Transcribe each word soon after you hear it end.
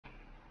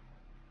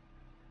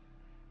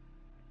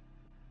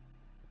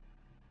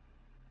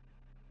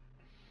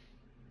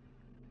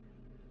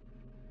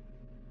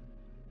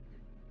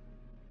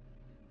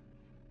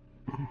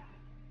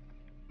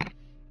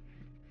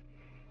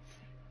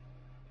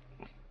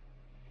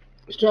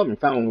Still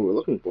haven't found what we were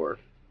looking for.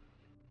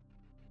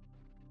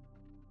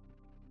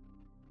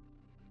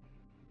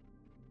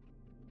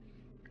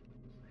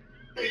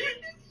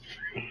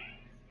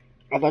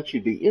 I thought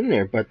you'd be in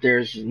there, but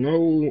there's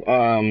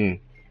no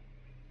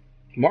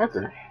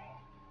marker.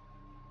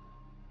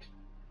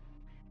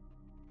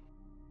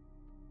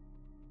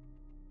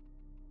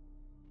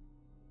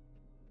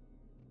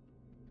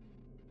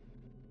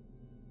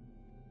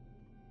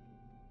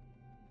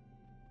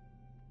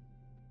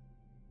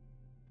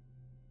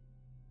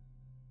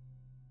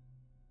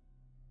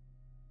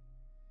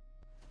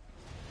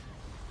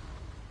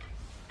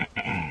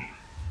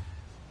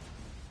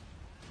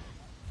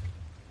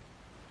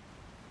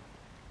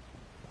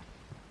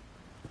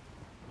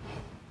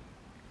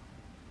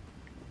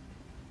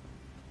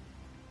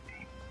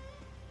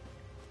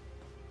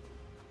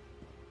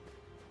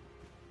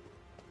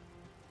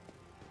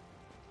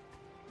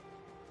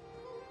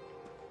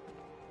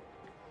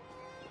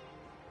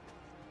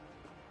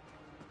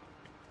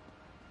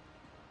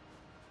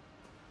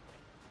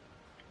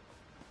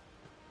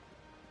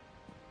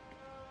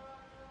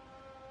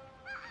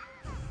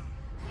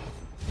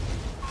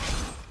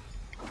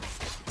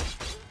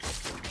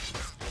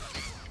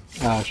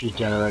 Oh, she's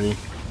dead already.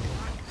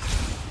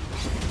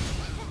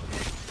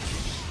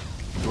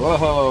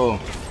 Whoa!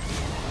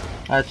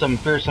 That's some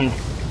fearsome,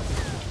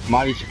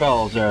 mighty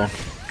spells there.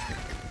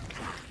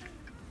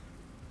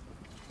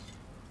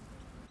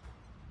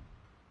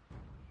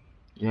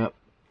 Yep,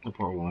 the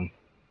poor one.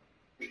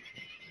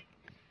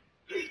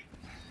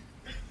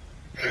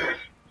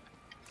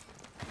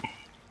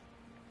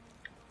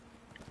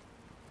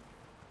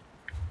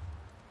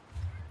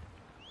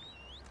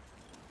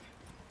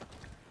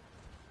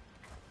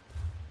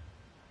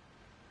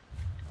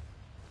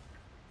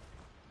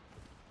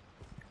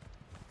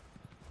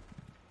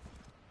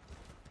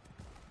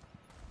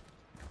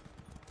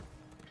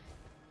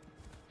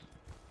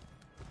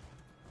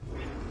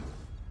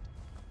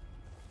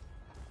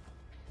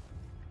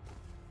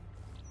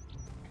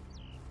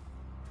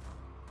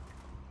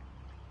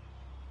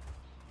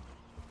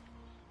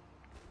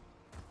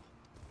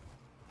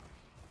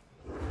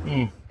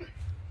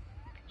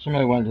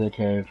 Somebody went to the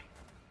cave.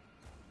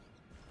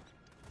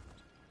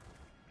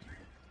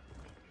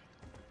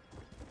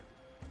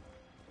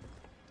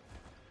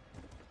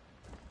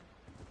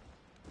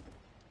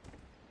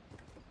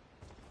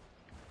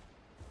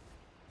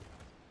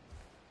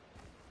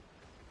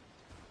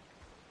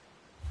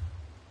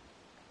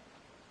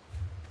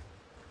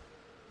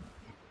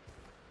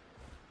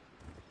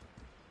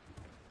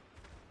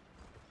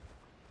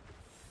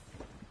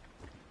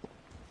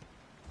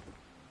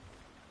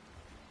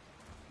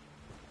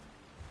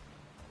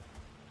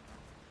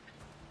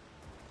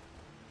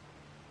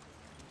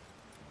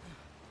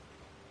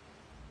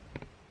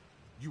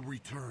 You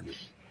returned.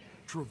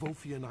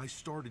 Travafia and I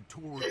started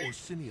toward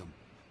Orsinium,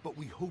 but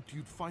we hoped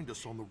you'd find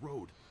us on the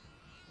road.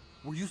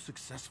 Were you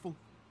successful?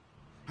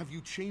 Have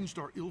you changed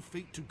our ill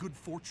fate to good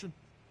fortune?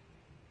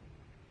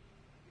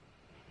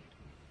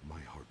 My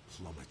heart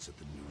plummets at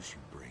the news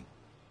you bring,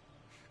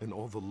 and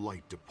all the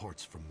light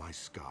departs from my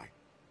sky.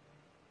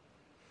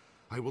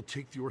 I will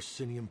take the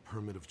Orsinium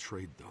permit of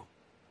trade, though.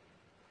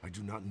 I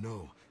do not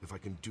know if I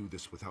can do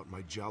this without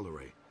my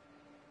Jalare,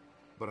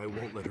 but I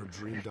won't let her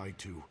dream die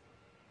too.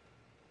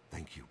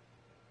 Thank you.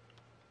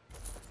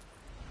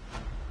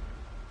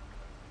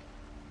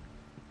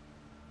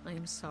 I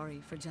am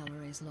sorry for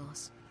Jalare's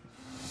loss.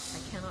 I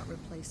cannot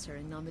replace her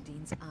in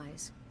Namadine's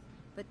eyes.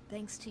 But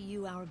thanks to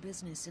you, our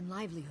business and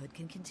livelihood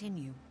can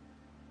continue.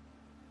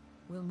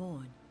 We'll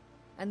mourn,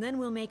 and then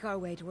we'll make our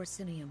way to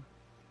Orsinium.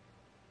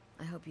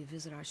 I hope you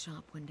visit our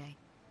shop one day.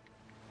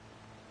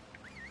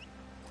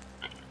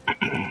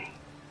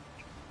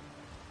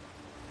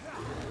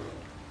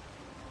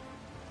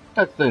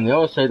 That's the thing, they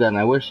always say that, and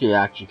I wish you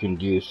actually can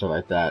do stuff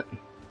like that.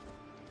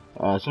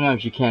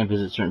 Sometimes you can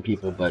visit certain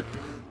people, but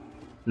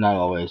not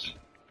always.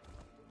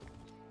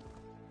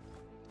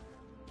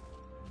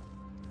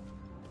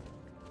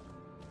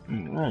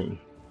 Alright.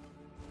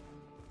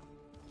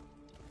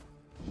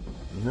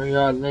 Here you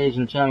are, ladies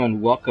and gentlemen.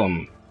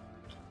 Welcome,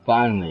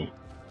 finally,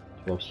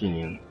 to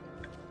Orsinium.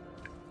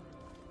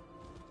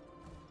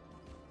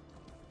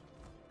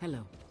 Hello.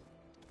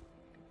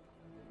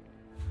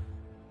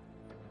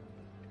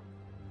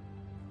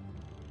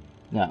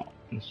 Now,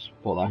 let's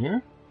pull out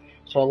here.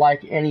 So,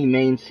 like any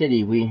main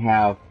city, we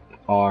have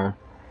our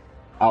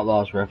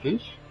Outlaws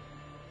Refuge.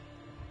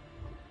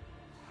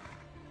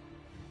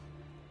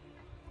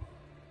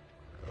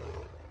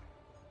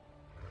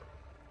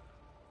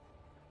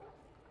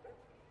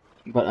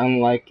 But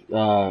unlike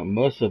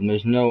most of them,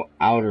 there's no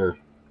outer.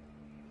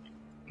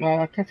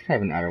 Well, that's kind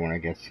of an outer one, I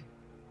guess.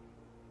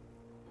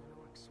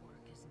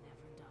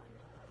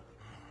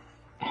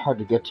 Hard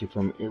to get to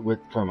from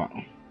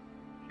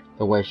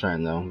the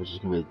wayshrine, though, which is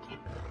gonna be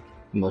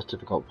the most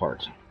difficult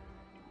part.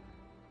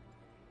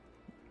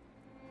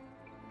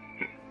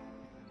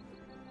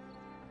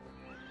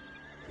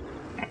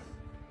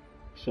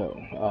 So,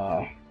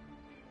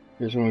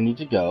 here's where we need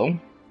to go.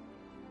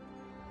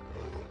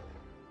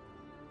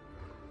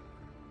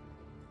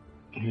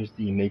 Here's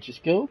the Mages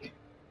Guild.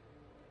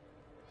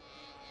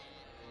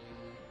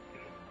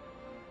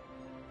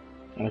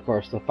 And of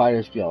course the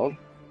Fighters Guild.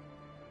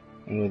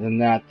 And within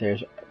that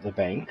there's the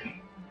bank.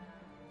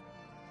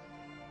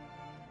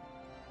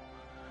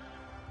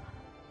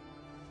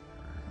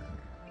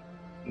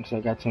 And so I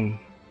got some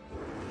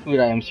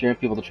food items here,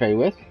 people to trade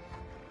with.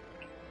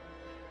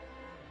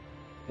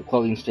 The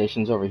clothing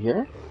station's over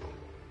here.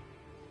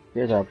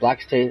 Here's our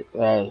blacksmith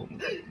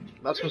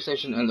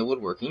station and the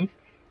woodworking,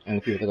 and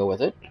the people to go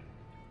with it.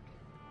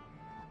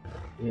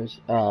 Here's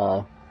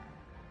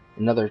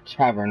another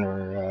tavern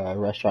or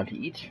restaurant to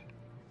eat.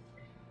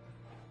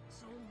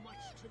 So much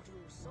to do,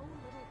 so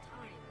little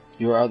time.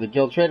 Here are the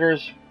guild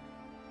traders,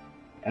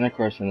 and of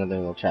course another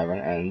little tavern.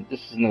 And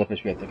this is another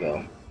place we have to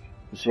go.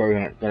 This is where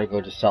we're gonna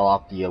go to sell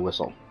off the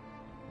whistle.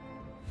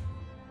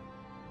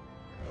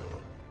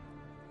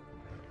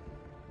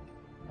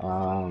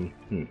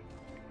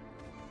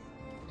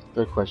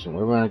 Good question.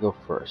 Where are we gonna go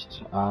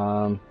first?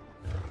 Well,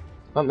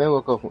 maybe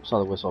we'll go sell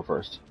the whistle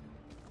first.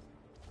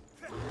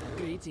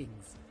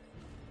 Greetings.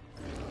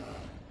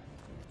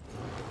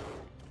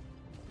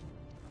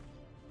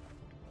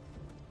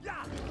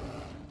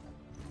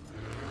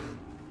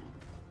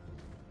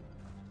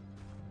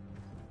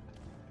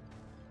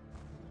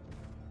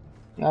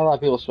 Now, a lot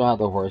of people still have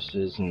their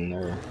horses and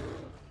their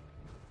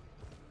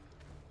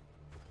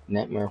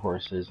nightmare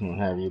horses and what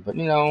have you, but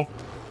you know,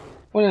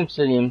 when in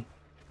Orsinium,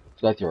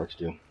 it's like the orcs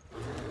do.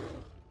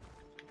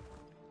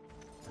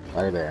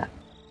 Right there.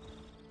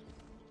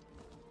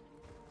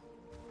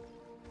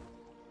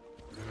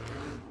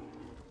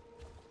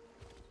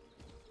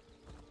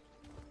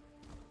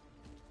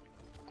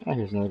 Oh,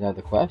 here's another guy with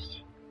the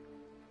quest.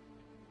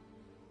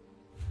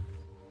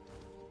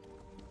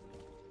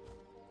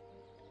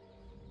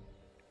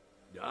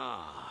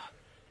 Ah,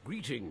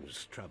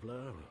 greetings,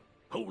 traveler.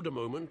 Hold a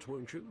moment,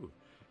 won't you?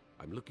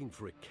 I'm looking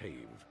for a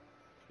cave.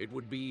 It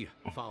would be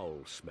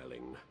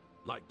foul-smelling,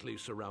 likely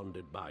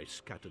surrounded by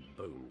scattered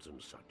bones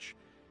and such.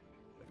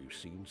 Have you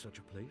seen such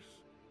a place?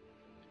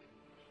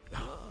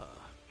 Ah,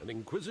 an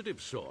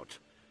inquisitive sort.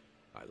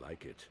 I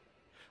like it.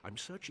 I'm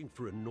searching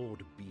for a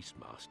Nord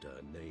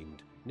beastmaster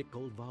named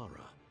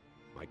Nikolvara.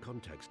 My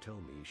contacts tell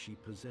me she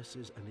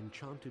possesses an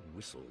enchanted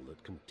whistle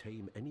that can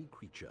tame any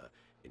creature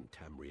in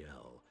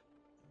Tamriel.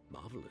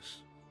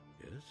 Marvelous,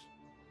 yes?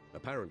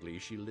 Apparently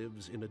she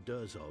lives in a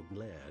Durzog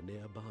lair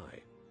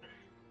nearby.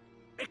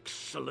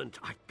 Excellent!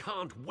 I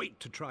can't wait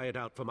to try it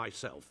out for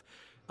myself.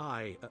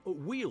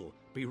 We'll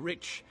be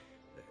rich.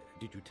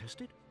 Did you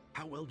test it?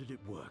 How well did it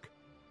work?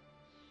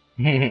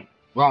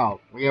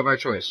 Well, we have our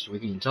choice. We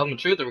can tell them the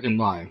truth or we can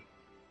lie.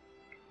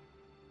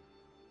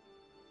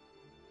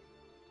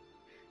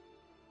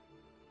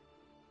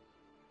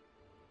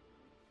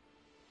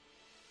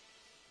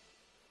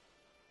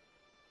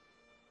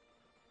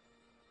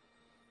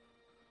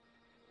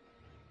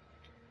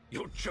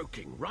 You're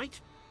joking, right?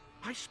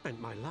 I spent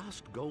my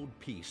last gold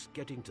piece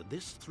getting to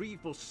this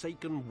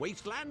three-forsaken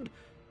wasteland?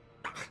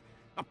 Ugh,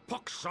 a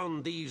pox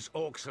on these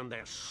orcs and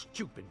their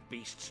stupid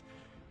beasts.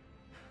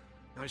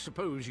 I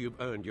suppose you've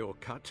earned your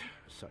cut,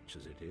 such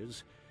as it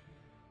is.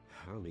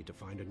 I'll need to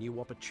find a new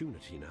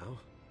opportunity now.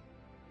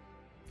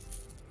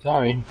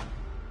 Sorry.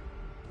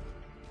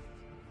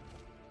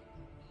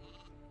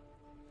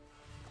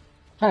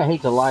 Kinda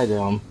hate to lie to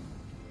him.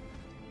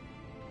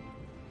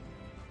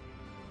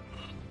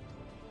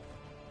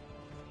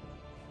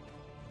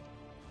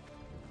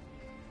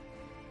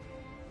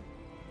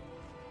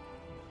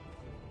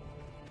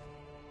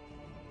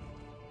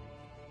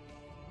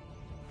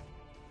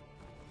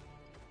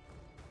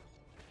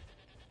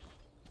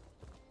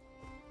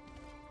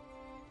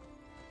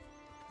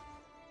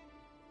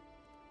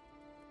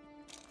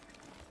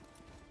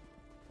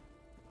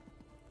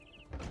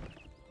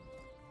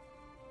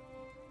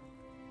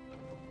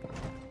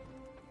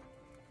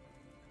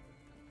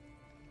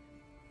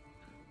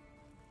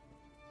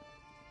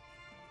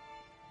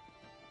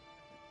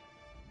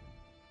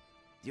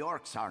 The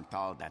orcs aren't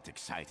all that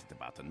excited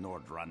about a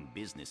Nord-run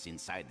business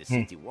inside the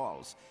city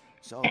walls,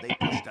 so they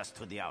pushed us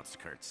to the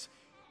outskirts.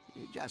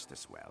 Just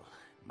as well.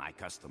 My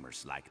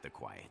customers like the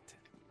quiet.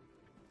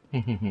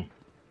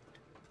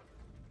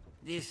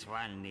 This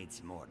one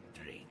needs more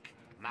drink.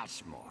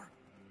 Much more.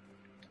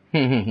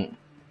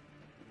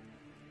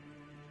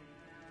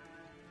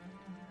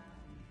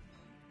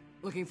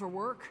 Looking for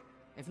work?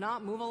 If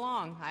not, move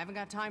along. I haven't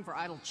got time for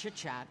idle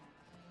chit-chat.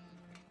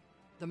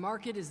 The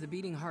market is the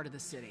beating heart of the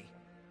city.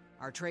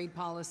 Our trade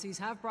policies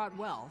have brought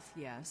wealth,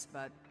 yes,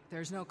 but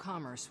there's no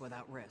commerce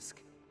without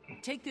risk.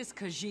 Take this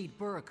Khajiit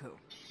Buraku.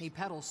 He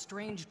peddles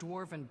strange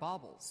dwarven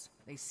baubles.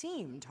 They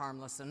seemed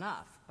harmless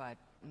enough, but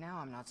now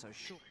I'm not so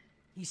sure.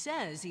 He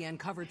says he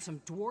uncovered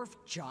some dwarf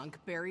junk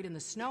buried in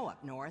the snow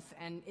up north,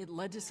 and it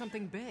led to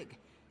something big.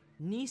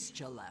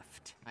 Nischa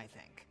left, I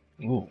think.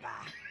 Ooh.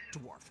 Bah,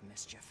 dwarf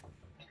mischief.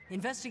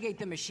 Investigate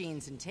the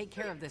machines and take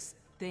care of this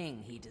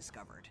thing he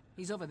discovered.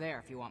 He's over there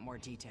if you want more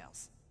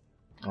details.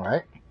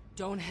 Alright.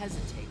 Don't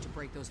hesitate to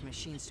break those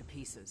machines to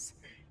pieces.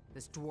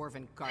 This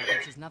dwarven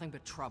garbage is nothing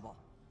but trouble.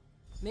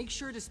 Make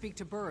sure to speak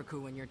to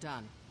Buraku when you're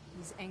done.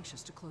 He's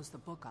anxious to close the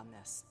book on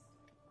this.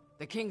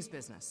 The king's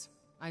business.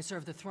 I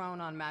serve the throne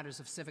on matters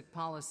of civic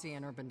policy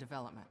and urban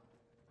development.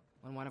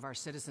 When one of our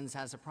citizens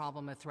has a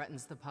problem that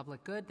threatens the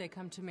public good, they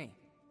come to me.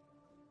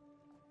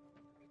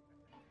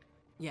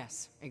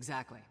 Yes,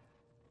 exactly.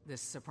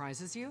 This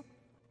surprises you?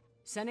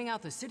 Sending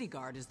out the city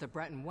guard is the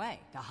Breton way,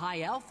 the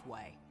High Elf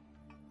way.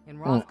 In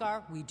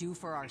Hrothgar, we do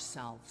for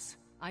ourselves.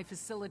 I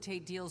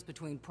facilitate deals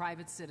between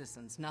private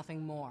citizens,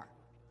 nothing more.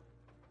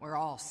 We're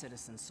all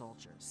citizen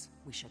soldiers.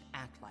 We should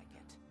act like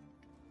it.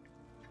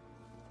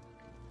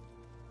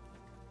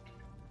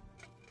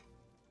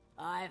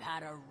 I've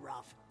had a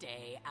rough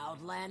day,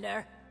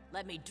 Outlander.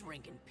 Let me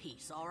drink in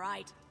peace, all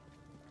right?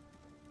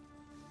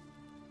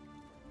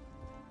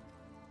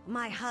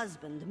 My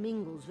husband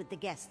mingles with the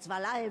guests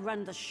while I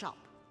run the shop.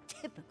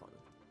 Typical.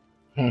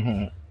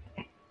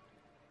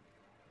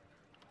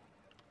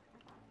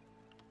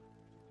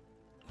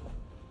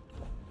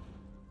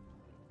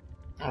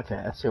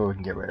 Okay, let's see what we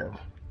can get rid of.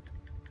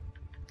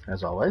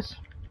 As always.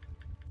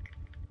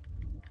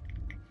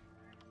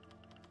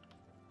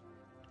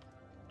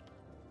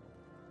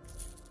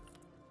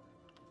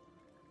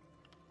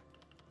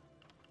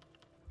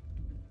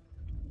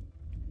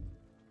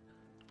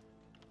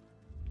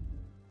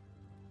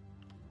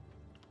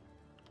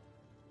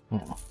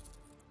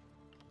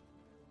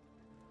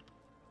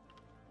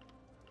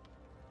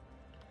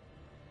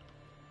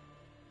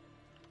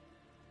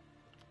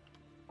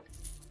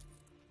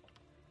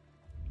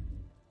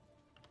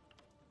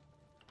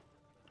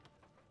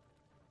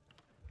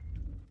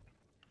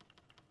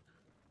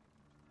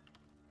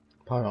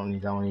 Probably don't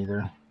need that one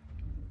either.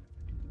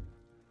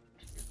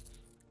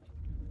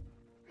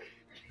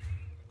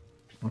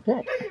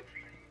 Okay.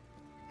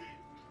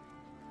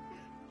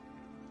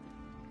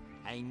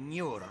 I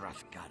knew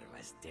Hrothgar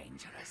was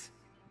dangerous,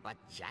 but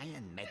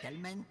giant metal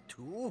men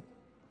too?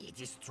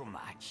 It is too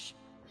much.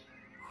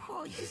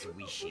 Who is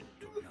wishing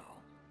to know?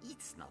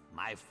 It's not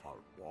my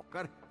fault,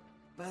 Walker.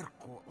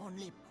 Berko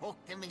only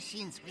poked the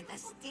machines with a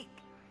stick.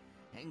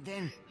 And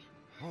then...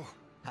 oh,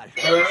 I'll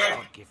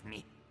forgive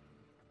me.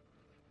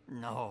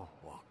 No,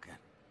 Walker.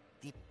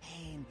 The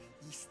pain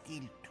is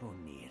still too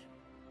near.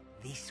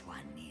 This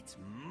one needs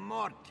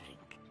more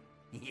drink.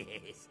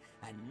 Yes,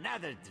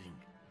 another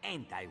drink,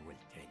 and I will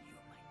tell you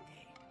my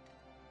tale.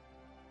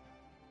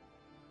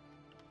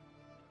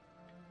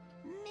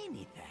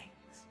 Many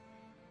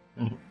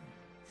thanks.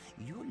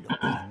 You look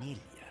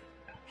familiar.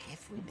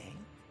 Have we met?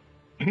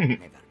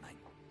 Never mind.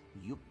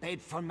 You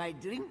paid for my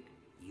drink,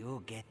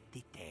 you get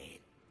the tale.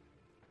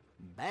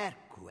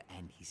 Berku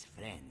and his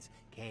friends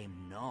came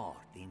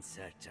north in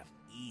search of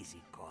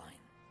easy coin.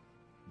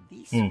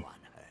 This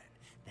one heard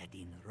that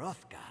in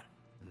Hrothgar,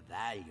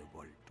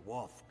 valuable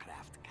dwarf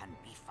craft can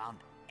be found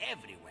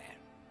everywhere.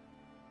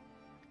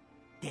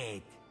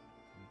 Dead,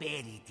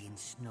 buried in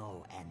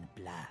snow and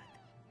blood.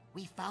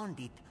 We found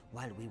it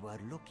while we were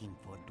looking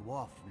for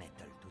dwarf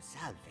metal to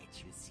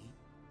salvage, you see.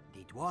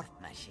 The dwarf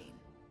machine,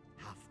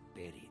 half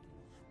buried.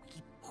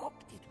 We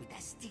popped it with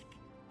a stick,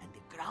 and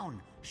the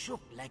ground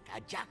shook like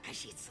a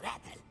jackashit's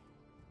rattle.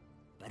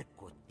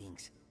 Berkut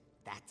thinks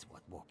that's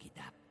what woke it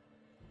up.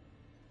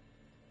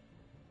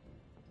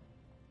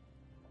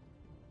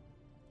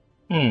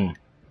 A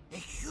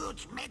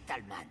huge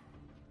metal man.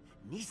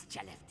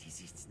 Nischaleft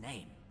is its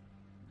name.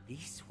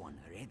 This one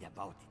read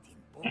about it in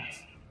books.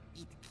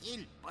 It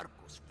killed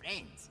Berku's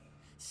friends,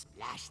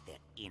 splashed their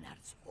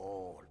innards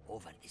all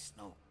over the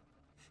snow.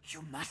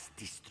 You must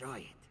destroy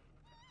it.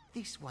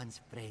 This one's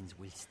friends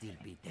will still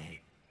be dead,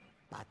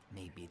 but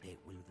maybe they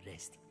will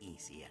rest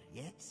easier,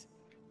 yes?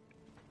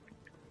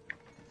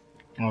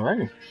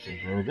 Alrighty, so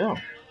there we go.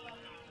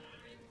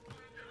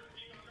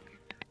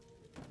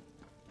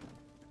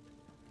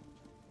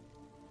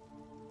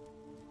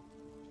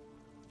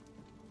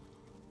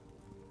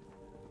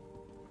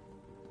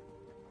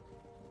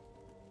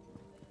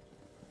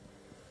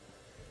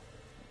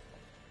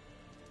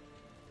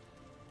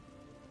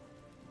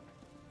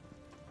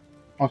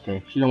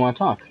 Okay, she don't want to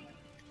talk.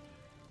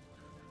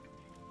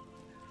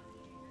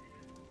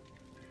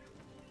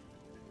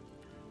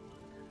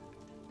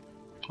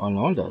 Oh,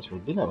 no one does. We'll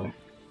be that way.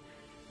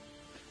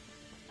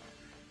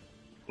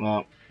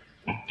 Well,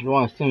 you don't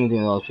want to see anything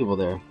with all those people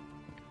there.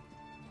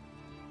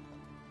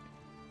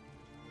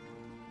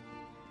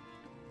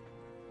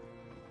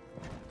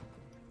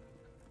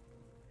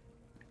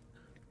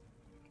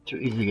 Too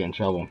easy to get in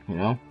trouble, you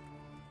know?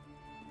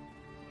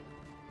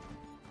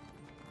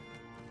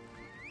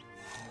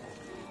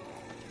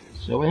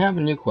 So we have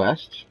a new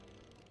quest.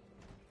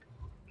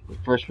 But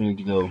first we need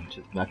to go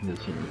back into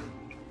the city.